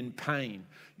me in pain.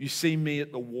 You see me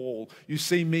at the wall. You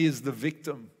see me as the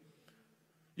victim.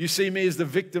 You see me as the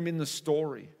victim in the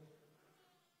story.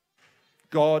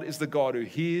 God is the God who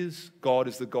hears. God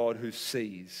is the God who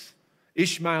sees.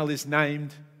 Ishmael is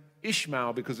named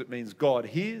Ishmael because it means God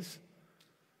hears.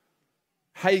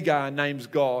 Hagar names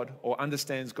God or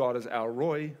understands God as El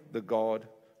Roi, the God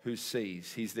who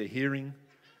sees. He's the hearing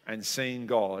and seeing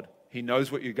God. He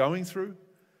knows what you're going through.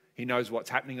 He knows what's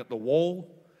happening at the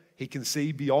wall. He can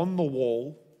see beyond the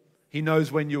wall. He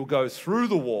knows when you'll go through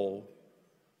the wall.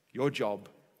 Your job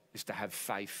is to have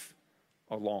faith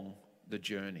along the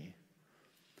journey.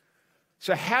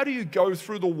 So how do you go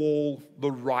through the wall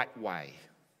the right way?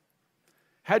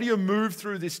 How do you move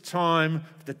through this time,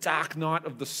 the dark night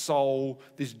of the soul,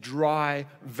 this dry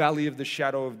valley of the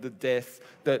shadow of the death,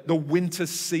 the winter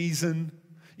season?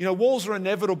 You know, walls are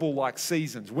inevitable like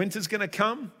seasons. Winter's going to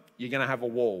come, you're going to have a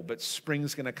wall, but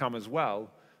spring's going to come as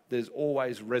well. There's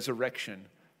always resurrection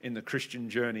in the Christian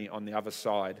journey on the other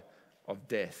side of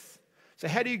death. So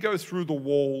how do you go through the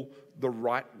wall the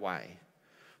right way?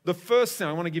 The first thing,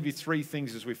 I want to give you three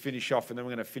things as we finish off, and then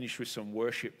we're going to finish with some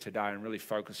worship today and really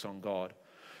focus on God.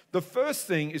 The first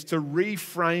thing is to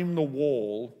reframe the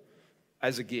wall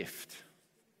as a gift.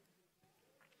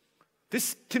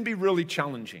 This can be really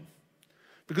challenging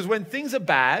because when things are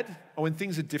bad or when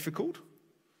things are difficult,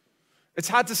 it's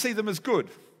hard to see them as good.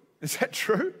 Is that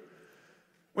true?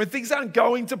 When things aren't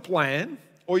going to plan,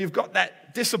 or you've got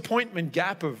that disappointment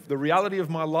gap of the reality of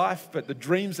my life, but the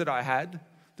dreams that I had,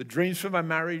 the dreams for my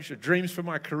marriage, the dreams for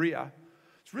my career,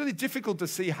 it's really difficult to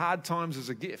see hard times as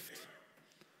a gift.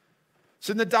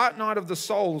 So in the dark night of the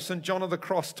soul, St. John of the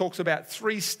Cross talks about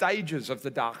 3 stages of the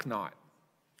dark night.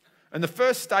 And the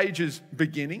first stage is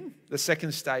beginning. The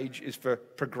second stage is for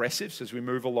progressives as we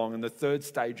move along. And the third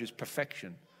stage is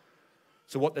perfection.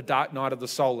 So what the dark night of the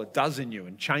soul, it does in you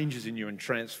and changes in you and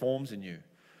transforms in you.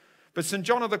 But St.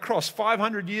 John of the Cross,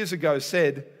 500 years ago,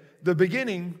 said, the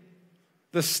beginning,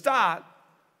 the start,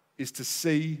 is to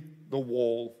see the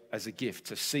wall as a gift,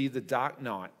 to see the dark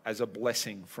night as a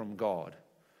blessing from God.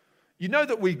 You know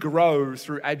that we grow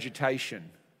through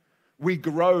agitation. We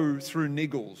grow through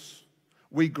niggles.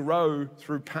 We grow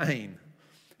through pain.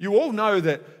 You all know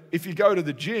that if you go to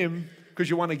the gym because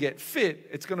you want to get fit,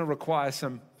 it's going to require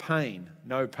some pain.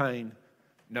 No pain,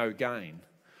 no gain.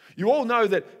 You all know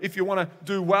that if you want to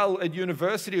do well at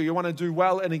university or you want to do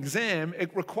well at an exam,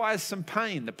 it requires some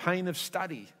pain, the pain of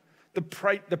study, the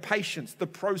patience, the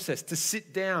process to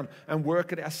sit down and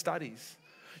work at our studies.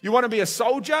 You want to be a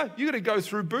soldier? You've got to go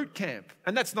through boot camp,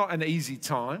 and that's not an easy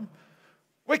time.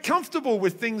 We're comfortable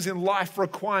with things in life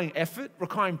requiring effort,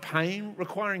 requiring pain,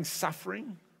 requiring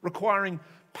suffering, requiring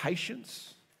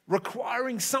patience,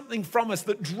 requiring something from us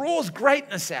that draws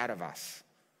greatness out of us.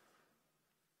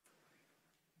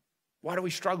 Why do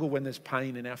we struggle when there's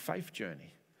pain in our faith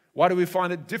journey? Why do we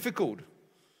find it difficult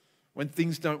when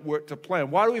things don't work to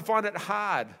plan? Why do we find it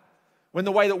hard when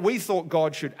the way that we thought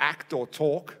God should act or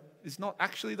talk is not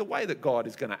actually the way that God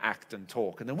is going to act and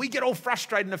talk? And then we get all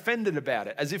frustrated and offended about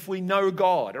it, as if we know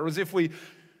God, or as if we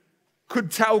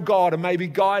could tell God and maybe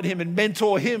guide him and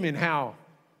mentor him in how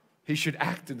he should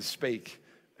act and speak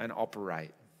and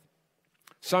operate.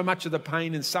 So much of the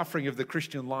pain and suffering of the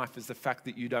Christian life is the fact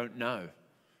that you don't know,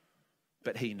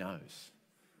 but he knows.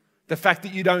 The fact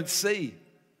that you don't see,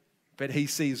 but he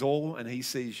sees all and he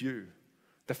sees you.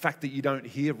 The fact that you don't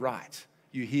hear right.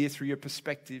 You hear through your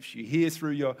perspectives, you hear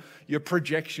through your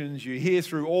projections, you hear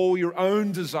through all your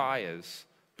own desires,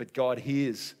 but God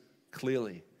hears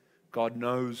clearly. God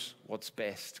knows what's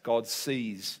best. God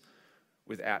sees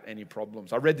without any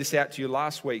problems. I read this out to you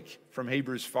last week from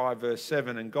Hebrews 5 verse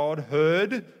 7, and God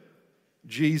heard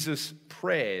Jesus'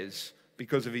 prayers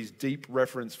because of his deep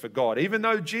reverence for God. Even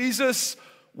though Jesus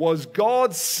was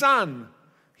God's son,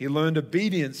 he learned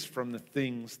obedience from the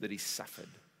things that he suffered.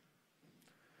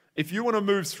 If you want to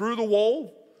move through the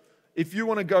wall, if you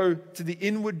want to go to the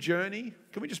inward journey,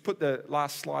 can we just put the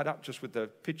last slide up just with the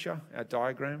picture, our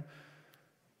diagram?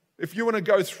 If you want to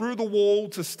go through the wall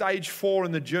to stage 4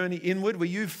 in the journey inward, where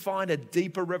you find a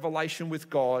deeper revelation with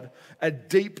God, a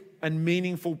deep and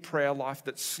meaningful prayer life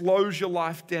that slows your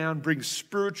life down, brings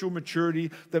spiritual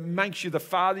maturity, that makes you the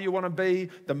father you want to be,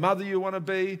 the mother you want to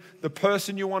be, the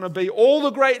person you want to be, all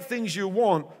the great things you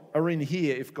want are in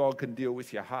here if God can deal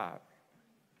with your heart.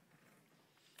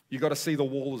 You've got to see the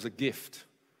wall as a gift.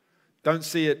 Don't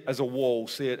see it as a wall,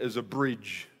 see it as a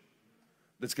bridge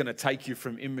that's going to take you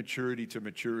from immaturity to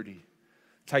maturity,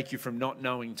 take you from not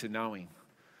knowing to knowing,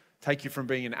 take you from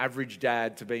being an average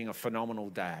dad to being a phenomenal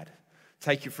dad,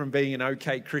 take you from being an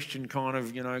okay Christian kind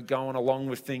of, going along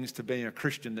with things to being a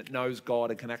Christian that knows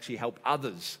God and can actually help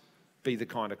others be the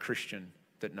kind of Christian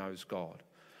that knows God.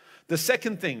 The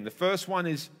second thing, the first one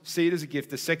is see it as a gift.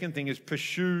 The second thing is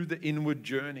pursue the inward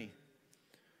journey.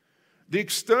 The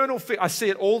external I see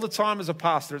it all the time as a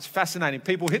pastor. It's fascinating.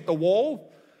 People hit the wall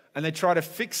and they try to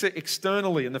fix it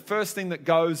externally. And the first thing that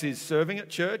goes is serving at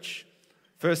church.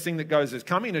 First thing that goes is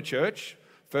coming to church.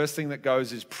 First thing that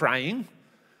goes is praying.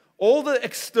 All the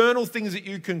external things that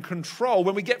you can control,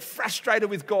 when we get frustrated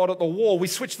with God at the wall, we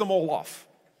switch them all off.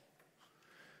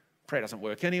 Prayer doesn't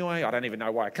work anyway. I don't even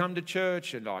know why I come to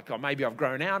church. And maybe I've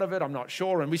grown out of it. I'm not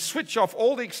sure. And we switch off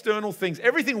all the external things.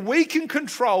 Everything we can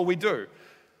control, we do.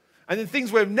 And then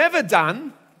things we've never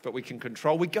done, but we can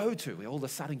control, we go to. We all of a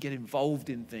sudden get involved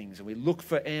in things and we look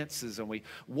for answers and we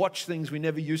watch things we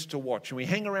never used to watch and we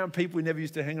hang around people we never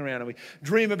used to hang around and we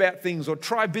dream about things or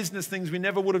try business things we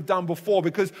never would have done before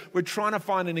because we're trying to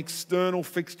find an external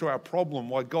fix to our problem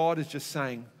while God is just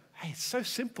saying, hey, it's so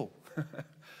simple.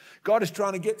 God is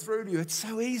trying to get through to you. It's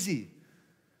so easy.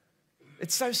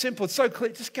 It's so simple. It's so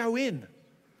clear. Just go in.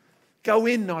 Go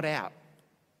in, not out.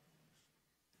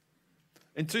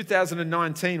 In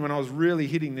 2019, when I was really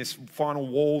hitting this final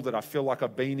wall that I feel like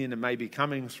I've been in and maybe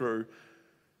coming through,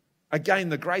 again,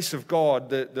 the grace of God,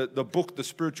 the book, The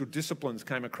Spiritual Disciplines,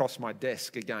 came across my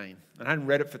desk again. And I hadn't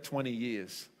read it for 20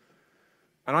 years.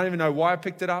 And I don't even know why I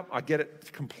picked it up. I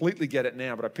completely get it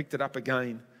now, but I picked it up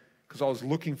again because I was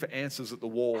looking for answers at the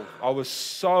wall. I was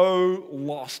so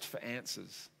lost for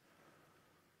answers.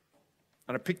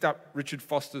 And I picked up Richard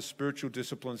Foster's Spiritual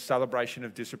Disciplines, Celebration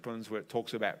of Disciplines, where it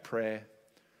talks about prayer,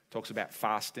 talks about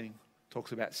fasting,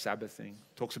 talks about Sabbathing,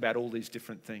 talks about all these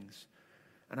different things.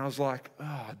 And I was like,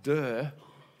 oh, duh.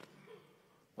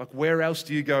 Like, where else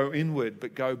do you go inward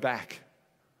but go back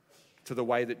to the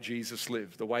way that Jesus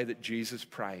lived, the way that Jesus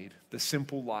prayed, the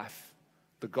simple life,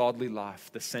 the godly life,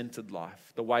 the centered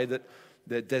life, the way that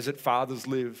the desert fathers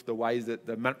lived, the way that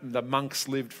the monks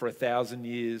lived for 1,000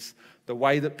 years, the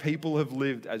way that people have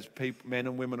lived as people, men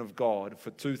and women of God for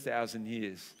 2,000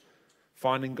 years,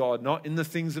 finding God not in the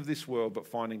things of this world, but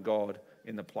finding God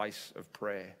in the place of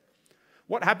prayer.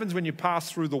 What happens when you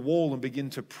pass through the wall and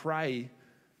begin to pray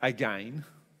again,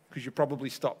 because you probably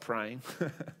stopped praying,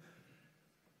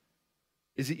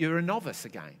 is that you're a novice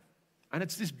again. And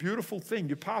it's this beautiful thing.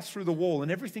 You pass through the wall and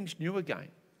everything's new again.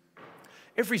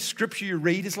 Every scripture you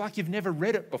read is like you've never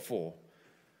read it before.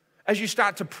 As you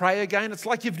start to pray again, it's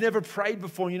like you've never prayed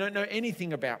before and you don't know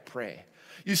anything about prayer.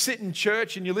 You sit in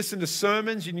church and you listen to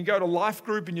sermons and you go to life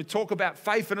group and you talk about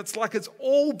faith and it's like it's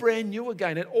all brand new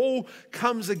again. It all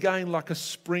comes again like a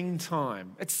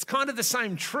springtime. It's kind of the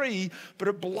same tree, but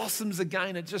it blossoms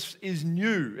again. It just is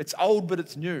new. It's old, but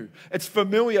it's new. It's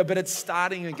familiar, but it's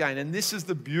starting again. And this is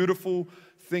the beautiful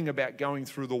thing about going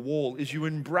through the wall, is you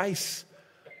embrace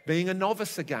being a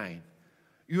novice again.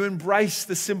 You embrace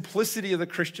the simplicity of the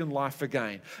Christian life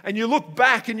again. And you look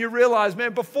back and you realize,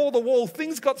 man, before the wall,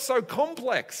 things got so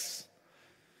complex.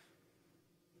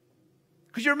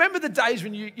 Because you remember the days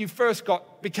when you first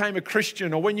became a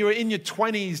Christian, or when you were in your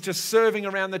 20s just serving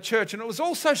around the church, and it was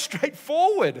all so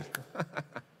straightforward.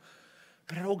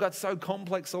 But it all got so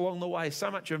complex along the way.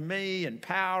 So much of me and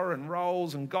power and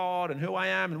roles and God and who I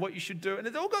am and what you should do. And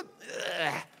it all got...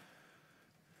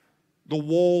 The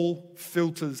wall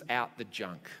filters out the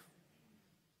junk.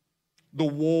 The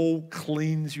wall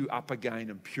cleans you up again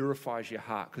and purifies your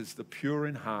heart, because the pure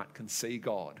in heart can see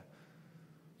God.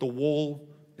 The wall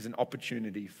is an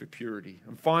opportunity for purity.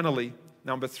 And finally,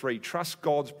 number 3, trust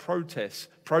God's process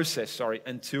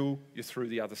until you're through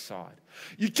the other side.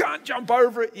 You can't jump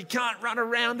over it. You can't run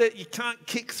around it. You can't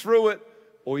kick through it.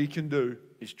 All you can do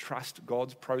is trust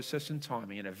God's process and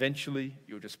timing, and eventually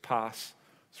you'll just pass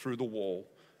through the wall.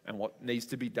 And what needs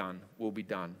to be done will be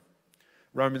done.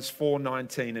 Romans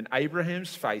 4:19, and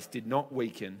Abraham's faith did not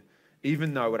weaken,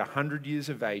 even though at 100 years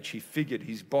of age he figured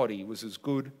his body was as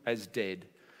good as dead,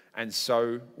 and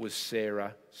so was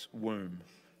Sarah's womb.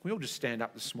 Can we all just stand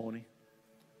up this morning?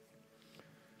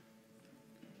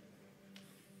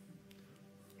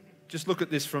 Just look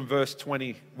at this from verse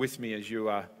 20 with me as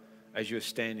you're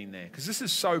standing there, because this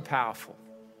is so powerful,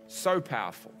 so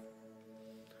powerful.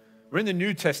 We're in the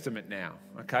New Testament now,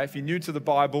 okay? If you're new to the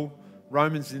Bible,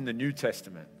 Romans is in the New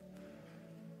Testament.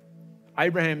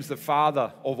 Abraham's the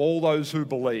father of all those who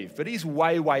believe, but he's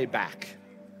way, way back.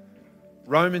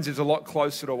 Romans is a lot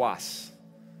closer to us.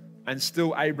 And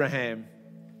still Abraham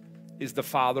is the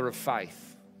father of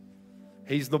faith.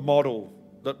 He's the model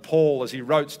that Paul, as he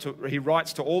writes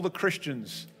to all the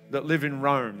Christians that live in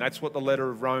Rome. That's what the letter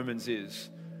of Romans is.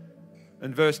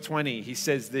 In verse 20, he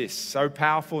says this, so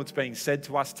powerful, it's being said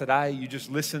to us today. You just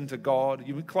listen to God.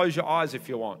 You can close your eyes if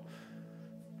you want.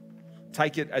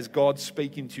 Take it as God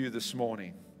speaking to you this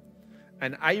morning.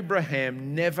 And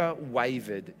Abraham never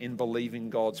wavered in believing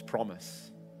God's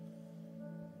promise.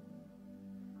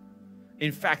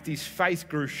 In fact, his faith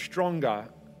grew stronger,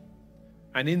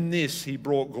 and in this he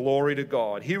brought glory to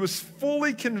God. He was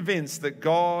fully convinced that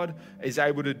God is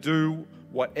able to do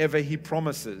whatever he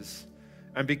promises.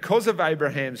 And because of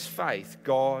Abraham's faith,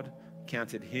 God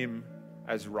counted him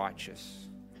as righteous.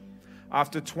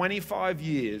 After 25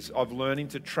 years of learning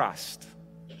to trust,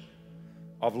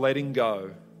 of letting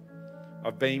go,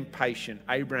 of being patient,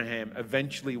 Abraham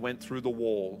eventually went through the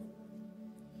wall,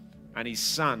 and his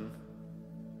son,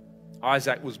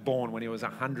 Isaac, was born when he was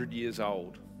 100 years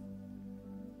old.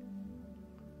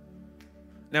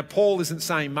 Now, Paul isn't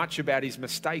saying much about his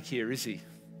mistake here, is he?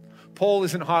 Paul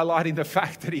isn't highlighting the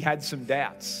fact that he had some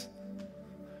doubts,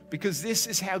 because this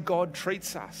is how God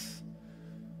treats us.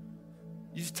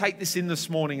 You just take this in this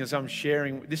morning as I'm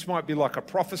sharing. This might be like a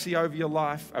prophecy over your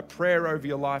life, a prayer over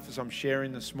your life as I'm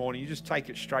sharing this morning. You just take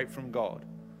it straight from God.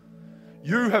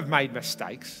 You have made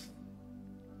mistakes.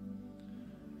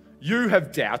 You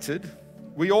have doubted.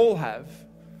 We all have.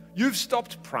 You've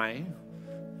stopped praying.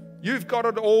 You've got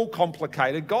it all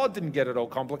complicated. God didn't get it all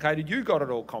complicated. You got it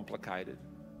all complicated.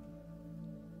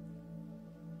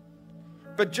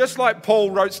 But just like Paul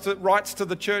writes to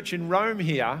the church in Rome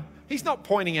here, He's not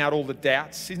pointing out all the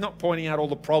doubts. He's not pointing out all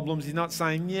the problems. He's not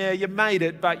saying, yeah, you made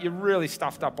it, but you really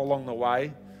stuffed up along the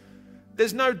way.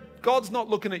 God's not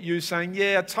looking at you saying,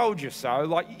 yeah, I told you so.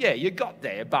 Like, yeah, you got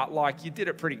there, but like you did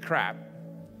it pretty crap.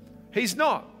 He's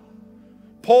not.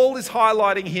 Paul is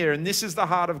highlighting here, and this is the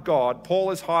heart of God.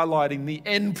 Paul is highlighting the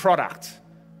end product.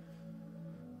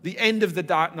 The end of the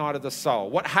dark night of the soul.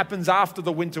 What happens after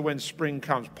the winter when spring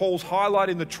comes. Paul's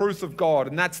highlighting the truth of God,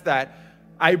 and that's that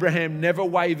Abraham never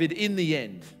wavered in the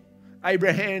end.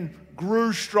 Abraham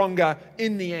grew stronger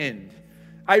in the end.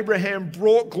 Abraham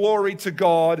brought glory to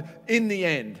God in the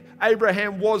end.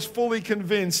 Abraham was fully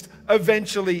convinced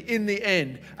eventually in the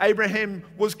end. Abraham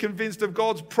was convinced of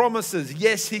God's promises.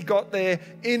 Yes, he got there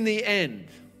in the end.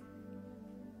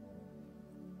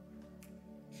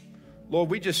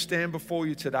 Lord, we just stand before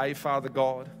you today, Father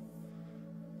God.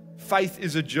 Faith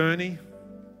is a journey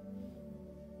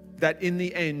that in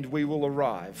the end we will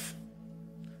arrive.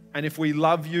 And if we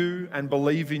love you and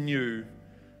believe in you,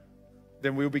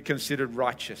 then we'll be considered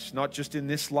righteous, not just in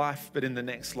this life, but in the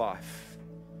next life.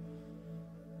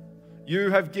 You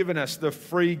have given us the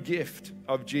free gift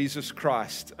of Jesus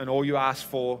Christ, and all you ask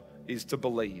for is to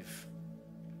believe.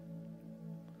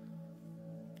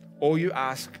 All you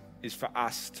ask is for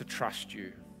us to trust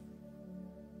you.